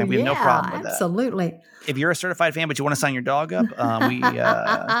 Okay, we have no problem with that. Absolutely. If you're a certified fan but you want to sign your dog up,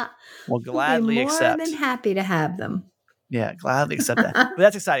 we'll gladly accept. More than happy to have them. Yeah, gladly accept that. But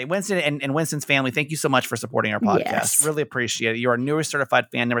that's exciting. Winston and Winston's family, thank you so much for supporting our podcast. Yes. Really appreciate it. You're our newest certified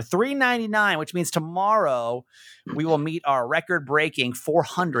fan, number 399, which means tomorrow we will meet our record-breaking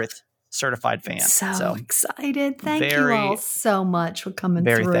 400th certified fan. So excited. Thank you all so much for coming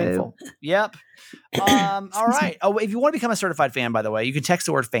through. Very thankful. Yep. All right. Oh, if you want to become a certified fan, by the way, you can text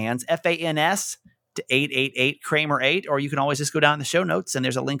the word fans, FANS, to 888 Kramer 8, or you can always just go down in the show notes and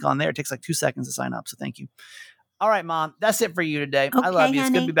there's a link on there. It takes like 2 seconds to sign up. So thank you. All right, Mom. That's it for you today. Okay, I love you. honey. It's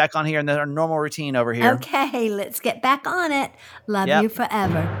good to be back on here in our normal routine over here. Okay, let's get back on it. Love you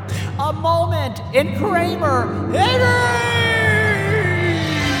forever. A moment in Kramer.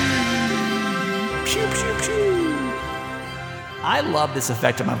 Pew, pew, pew. I love this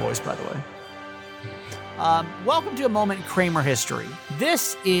effect of my voice, by the way. Welcome to A Moment in Kramer History.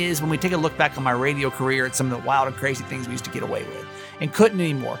 This is when we take a look back on my radio career at some of the wild and crazy things we used to get away with and couldn't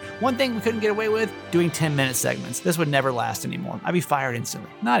anymore. One thing we couldn't get away with, doing 10-minute segments. This would never last anymore. I'd be fired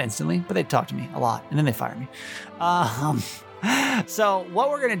instantly. Not instantly, but they'd talk to me a lot, and then they fire me. So what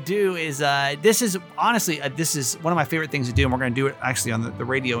we're going to do is, this is one of my favorite things to do, and we're going to do it actually on the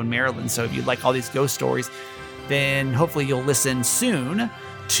radio in Maryland. So if you like all these ghost stories, then hopefully you'll listen soon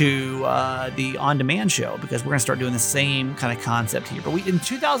to the on-demand show, because we're going to start doing the same kind of concept here. But in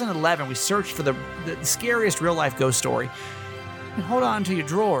 2011, we searched for the scariest real-life ghost story. And hold on to your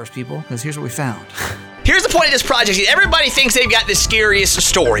drawers, people, because here's what we found. Here's the point of this project. Everybody thinks they've got the scariest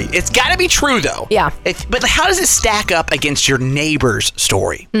story. It's got to be true, though. Yeah. But how does it stack up against your neighbor's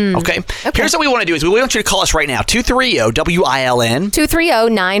story? Okay. Here's what we want to do is we want you to call us right now, 230-WILN.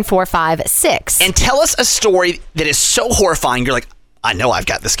 230-9456. And tell us a story that is so horrifying, you're like, I know I've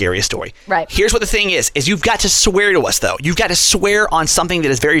got the scariest story. Right. Here's what the thing is you've got to swear to us, though. You've got to swear on something that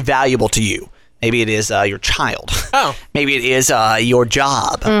is very valuable to you. Maybe it is your child. Oh. Maybe it is your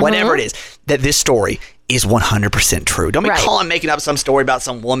job. Mm-hmm. Whatever it is, that this story is 100% true. Don't be calling making up some story about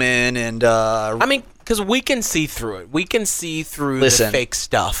some woman and... because we can see through it. We can see through the fake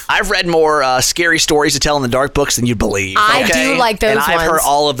stuff. I've read more scary stories to tell in the dark books than you'd believe. I do like those ones. And I've heard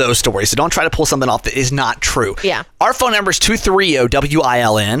all of those stories, so don't try to pull something off that is not true. Yeah. Our phone number is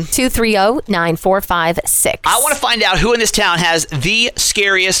 230-WILN. 230-9456. I want to find out who in this town has the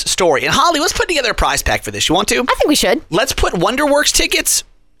scariest story. And Holly, let's put together a prize pack for this. You want to? I think we should. Let's put Wonderworks tickets.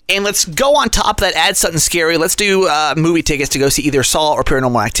 And let's go on top of that, add something scary. Let's do movie tickets to go see either Saw or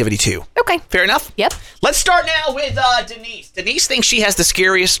Paranormal Activity 2. Okay. Fair enough? Yep. Let's start now with Denise. Denise thinks she has the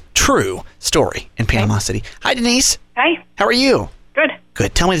scariest true story in Panama City. Hi, Denise. Hi. How are you? Good.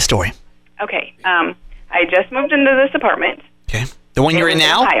 Good. Tell me the story. Okay. I just moved into this apartment. Okay. The one you're in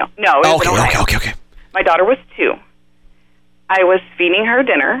now? Ohio. No, it was in Ohio. Okay. My daughter was 2. I was feeding her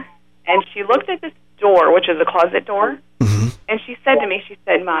dinner, and she looked at this door, which is a closet door, and she said to me,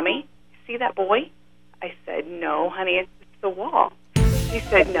 Mommy, see that boy? I said, no, honey, it's the wall. She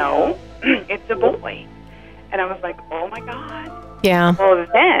said, no, it's a boy. And I was like, oh, my God. Yeah. Well,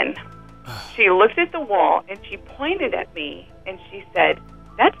 then she looked at the wall, and she pointed at me, and she said,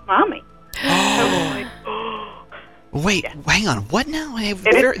 that's Mommy. I was like, oh. Wait, hang on. What now?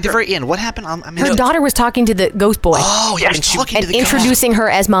 The very end. What happened? Her daughter was talking to the ghost boy. Oh, yeah. And talking to the introducing her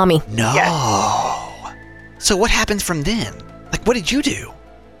as Mommy. No. Yes. So what happens from then? Like, what did you do?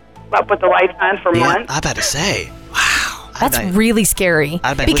 Up with the lights on for months. I'm about to say. Wow. That's really scary.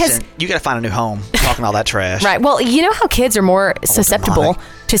 Because you got to find a new home talking all that trash. Right. Well, you know how kids are more susceptible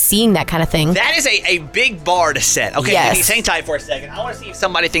to seeing that kind of thing. That is a big bar to set. Okay, yes. Hang tight for a second. I want to see if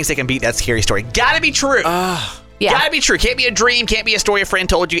somebody thinks they can beat that scary story. Got to be true. Yeah. Got to be true. Can't be a dream. Can't be a story a friend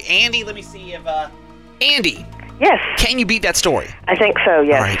told you. Andy, let me see if... Andy. Yes. Can you beat that story? I think so,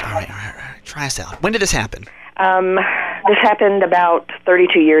 yes. All right. Try us out. When did this happen? This happened about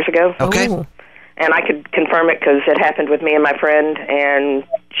 32 years ago. Okay. Ooh. And I could confirm it because it happened with me and my friend, and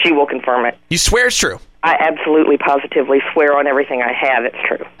she will confirm it. You swear it's true? I absolutely, positively swear on everything I have it's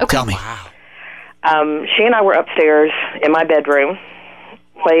true. Okay. Tell me. Wow. She and I were upstairs in my bedroom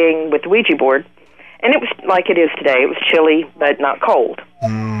playing with the Ouija board, and it was like it is today. It was chilly, but not cold.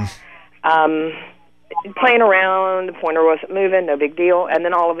 Playing around, the pointer wasn't moving, no big deal. And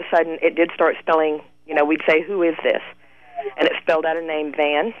then all of a sudden, it did start spelling, we'd say, who is this? And it spelled out a name,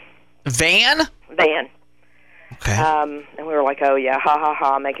 Van. Van? Van. Okay. And we were like, oh, yeah, ha, ha,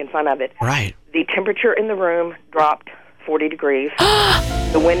 ha, making fun of it. Right. The temperature in the room dropped 40 degrees.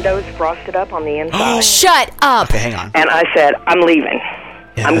 The windows frosted up on the inside. Shut up. Okay, hang on. And I said, I'm leaving.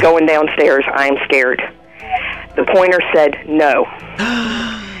 Yeah. I'm going downstairs. I'm scared. The pointer said, no.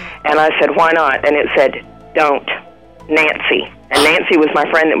 And I said, why not? And it said, don't. Nancy. And Nancy was my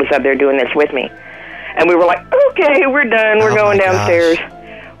friend that was up there doing this with me. And we were like, okay, we're done. We're going downstairs. Gosh.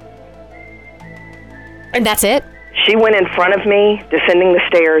 And that's it? She went in front of me, descending the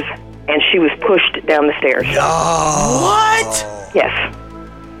stairs, and she was pushed down the stairs. What? Yes.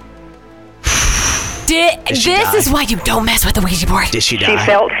 This is why you don't mess with the Ouija board. Did she die? She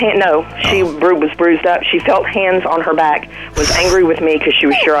felt, she was bruised up. She felt hands on her back, was angry with me because she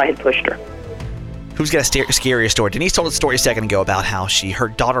was sure I had pushed her. Who's got a scarier story? Denise told a story a second ago about how her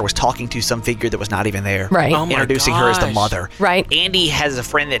daughter was talking to some figure that was not even there. Right. Oh my introducing her as the gosh. mother. Right. Andy has a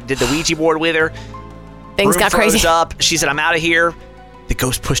friend that did the Ouija board with her. Things Room got froze crazy. up. She said, I'm out of here. The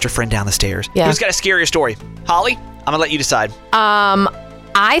ghost pushed her friend down the stairs. Yeah. Who's got a scarier story? Holly, I'm going to let you decide.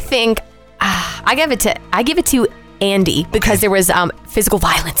 I think I give it to Andy because there was physical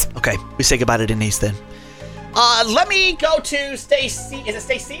violence. Okay, we say goodbye to Denise then. Let me go to Stacy. Is it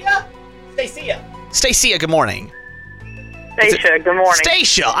Stacia? Stacia, good morning. Stacia, good morning.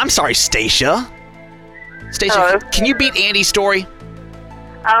 Stacia, I'm sorry, Stacia. Hello. Can you beat Andy's story?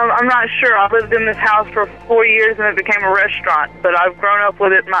 I'm not sure. I lived in this house for 4 years and it became a restaurant, but I've grown up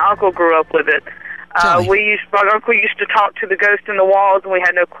with it. My uncle grew up with it. My uncle used to talk to the ghost in the walls, and we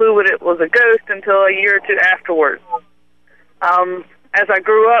had no clue what it was a ghost until a year or two afterwards. As I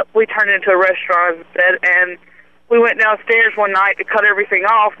grew up, we turned it into a restaurant instead, and we went downstairs one night to cut everything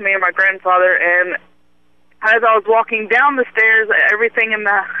off, me and my grandfather, and as I was walking down the stairs, everything in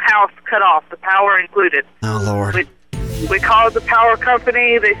the house cut off, the power included. Oh, Lord. We called the power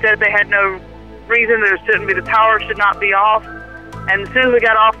company. They said they had no reason. The power should not be off. And as soon as we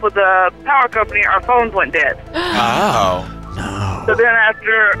got off with the power company, our phones went dead. Oh. No. So then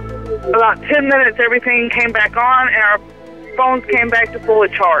after about 10 minutes, everything came back on, and our phones came back to fully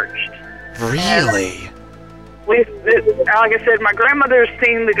charged. Really? Like I said, my grandmother's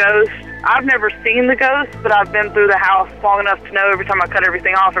seen the ghost. I've never seen the ghost, but I've been through the house long enough to know every time I cut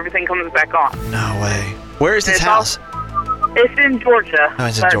everything off, everything comes back on. No way. Where is this house? It's in Georgia. Oh,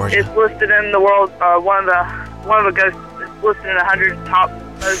 it's in Georgia. It's listed in the world. One of the ghosts is listed in 100 top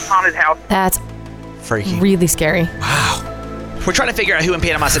most haunted houses. That's freaky. Really scary. Wow. We're trying to figure out who in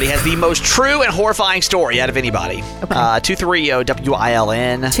Panama City has the most true and horrifying story out of anybody. Okay.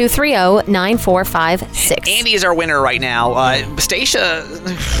 230-WILN. 230-9456. Andy is our winner right now. Stacia,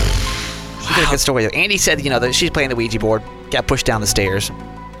 she did a good story. Andy said, that she's playing the Ouija board, got pushed down the stairs,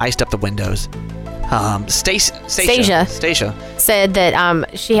 iced up the windows. Stacia said that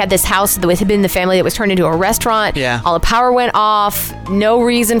she had this house that had been in the family that was turned into a restaurant. Yeah. All the power went off, no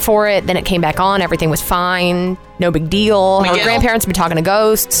reason for it. Then it came back on. Everything was fine. No big deal. Her grandparents have been talking to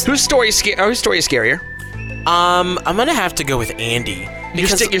ghosts. Whose story is scarier? I'm gonna have to go with Andy. You're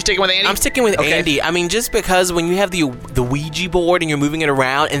sticking with Andy? I'm sticking with Andy. I mean, just because when you have the Ouija board and you're moving it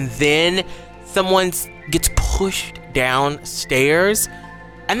around, and then someone gets pushed downstairs.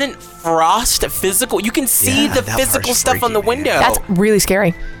 And then physical. You can see the physical stuff on the window. That's really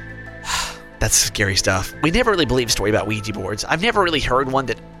scary. That's scary stuff. We never really believed a story about Ouija boards. I've never really heard one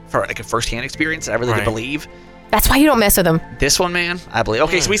that, for like a first-hand experience, that I really did believe. That's why you don't mess with them. This one, man, I believe.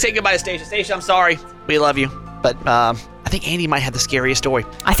 Okay, so we say goodbye to Stacia. Stacia, I'm sorry. We love you. But I think Andy might have the scariest story.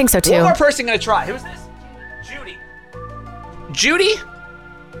 I think so, too. One more person going to try. Who's this? Judy?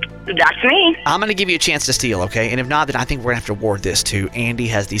 That's me. I'm going to give you a chance to steal, okay? And if not, then I think we're going to have to award this to Andy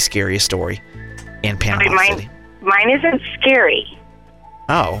has the scariest story. in Panama City? Mine isn't scary.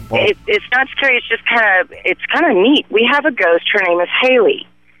 Oh, well. It's not scary. It's just kind of neat. We have a ghost. Her name is Haley.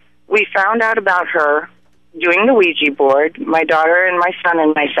 We found out about her doing the Ouija board, my daughter and my son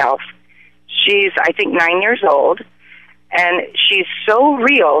and myself. She's, I think, 9 years old, and she's so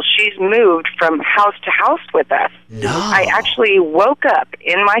real, she's moved from house to house with us. No. I actually woke up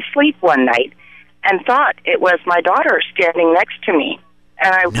in my sleep one night and thought it was my daughter standing next to me.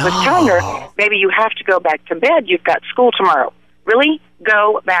 And I was telling her, baby, you have to go back to bed. You've got school tomorrow. Really?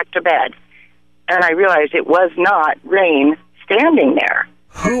 Go back to bed. And I realized it was not Rain standing there.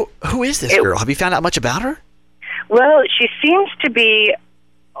 Who is this girl? Have you found out much about her? Well, she seems to be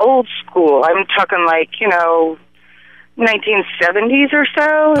old school. I'm talking like, 1970s or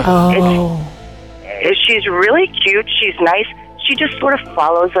so. Oh. She's really cute. She's nice. She just sort of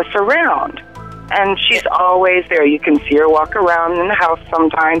follows us around. And she's always there. You can see her walk around in the house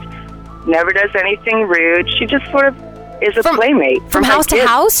sometimes. Never does anything rude. She just sort of is a playmate. From house to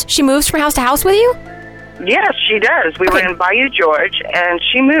house? She moves from house to house with you? Yes, she does. We were in Bayou George, and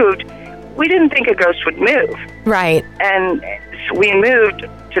she moved. We didn't think a ghost would move. Right. And we moved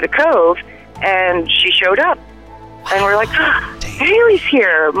to the Cove, and she showed up. And we're like, Haley's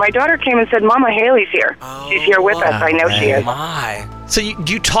here. My daughter came and said, Mama, Haley's here. She's here with us. I know she is. My. So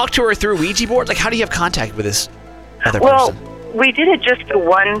do you talk to her through Ouija boards? Like, how do you have contact with this other person? Well, we did it just the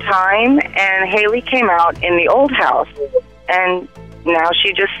one time, and Haley came out in the old house. And now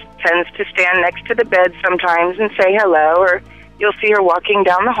she just tends to stand next to the bed sometimes and say hello, or you'll see her walking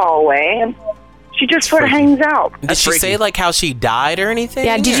down the hallway, and she just sort of hangs out. Did she say, like, how she died or anything?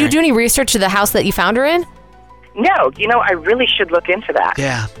 Yeah, did you do any research to the house that you found her in? No, I really should look into that.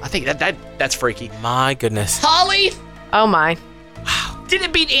 Yeah, I think that's freaky. My goodness. Holly? Oh, my. Wow. Did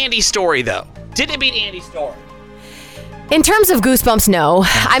it beat Andy's story, though? In terms of goosebumps, no.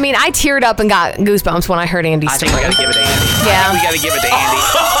 I mean, I teared up and got goosebumps when I heard Andy's story. I think we gotta give it to Andy. Yeah. We gotta give it to Andy.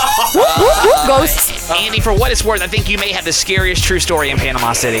 Ghosts. Andy, for what it's worth, I think you may have the scariest true story in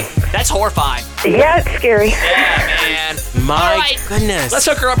Panama City. That's horrifying. Yeah, it's scary. Yeah, man. My goodness. Let's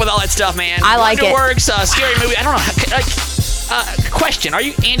hook her up with all that stuff, man. I like it. Wonderworks, scary movie. I don't know. Question: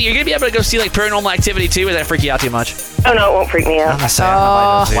 Andy? You're gonna be able to go see like Paranormal Activity too? Or that freak you out too much? Oh no, it won't freak me out.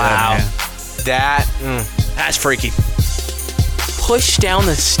 Wow. That's freaky. Push down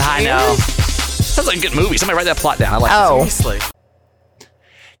the stairs. I know. Sounds like a good movie. Somebody write that plot down. I like it. Seriously.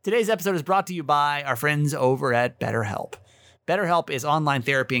 Today's episode is brought to you by our friends over at BetterHelp. BetterHelp is online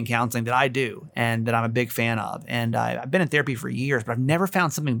therapy and counseling that I do and that I'm a big fan of. And I've been in therapy for years, but I've never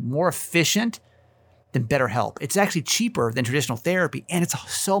found something more efficient than BetterHelp. It's actually cheaper than traditional therapy, and it's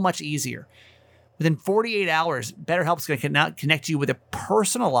so much easier. Within 48 hours, BetterHelp is going to connect you with a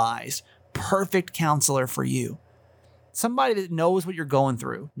personalized, perfect counselor for you. Somebody that knows what you're going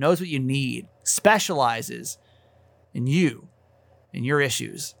through, knows what you need, specializes in you and your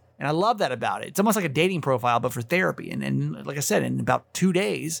issues. And I love that about it. It's almost like a dating profile, but for therapy. And like I said, in about 2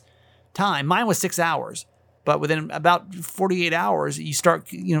 days time, mine was 6 hours, but within about 48 hours, you start,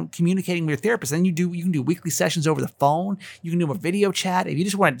 communicating with your therapist. Then you can do weekly sessions over the phone. You can do a video chat. If you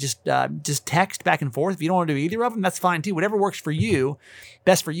just want to just text back and forth, if you don't want to do either of them, that's fine too. Whatever works for you,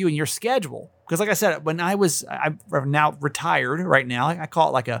 best for you and your schedule. Because like I said, when I'm now retired right now, I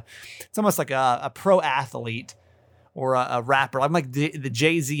call it it's almost like a pro athlete or a rapper. I'm like the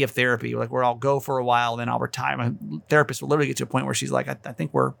Jay-Z of therapy, like where I'll go for a while, then I'll retire. My therapist will literally get to a point where she's like, I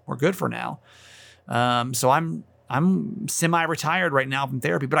think we're good for now. So I'm semi-retired right now from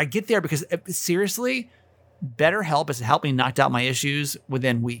therapy, but I get there because seriously, BetterHelp has helped me knock out my issues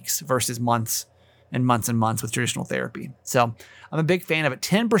within weeks versus months and months and months with traditional therapy. So I'm a big fan of it.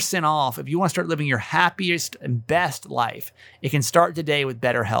 10% off if you want to start living your happiest and best life. It can start today with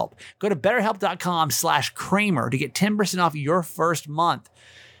BetterHelp. Go to BetterHelp.com/Kramer to get 10% off your first month.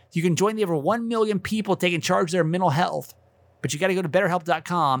 You can join the over 1 million people taking charge of their mental health, but you got to go to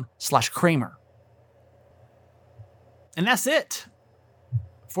BetterHelp.com/Kramer. And that's it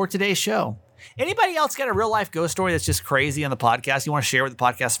for today's show. Anybody else got a real life ghost story that's just crazy on the podcast you want to share with the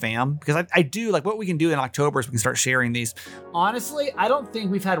podcast fam? Because I do, like what we can do in October is we can start sharing these. Honestly, I don't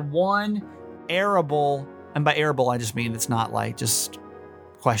think we've had one airable, and by airable I just mean it's not like just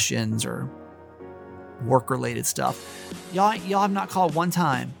questions or work related stuff. Y'all have not called one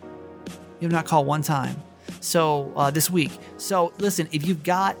time. You have not called one time. So this week. So listen, if you've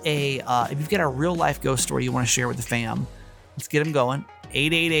got a real life ghost story you want to share with the fam, let's get them going.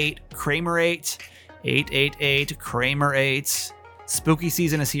 888-KRAMER-8, 888-KRAMER-8. Spooky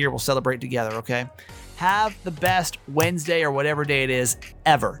season is here. We'll celebrate together, okay? Have the best Wednesday or whatever day it is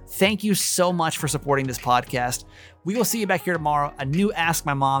ever. Thank you so much for supporting this podcast. We will see you back here tomorrow. A new Ask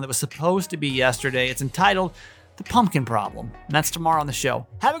My Mom that was supposed to be yesterday. It's entitled The Pumpkin Problem. And that's tomorrow on the show.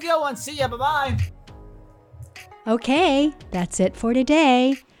 Have a good one. See ya. Bye-bye. Okay, that's it for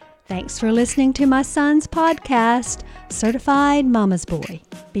today. Thanks for listening to my son's podcast, Certified Mama's Boy.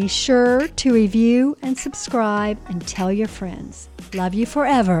 Be sure to review and subscribe and tell your friends. Love you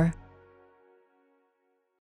forever.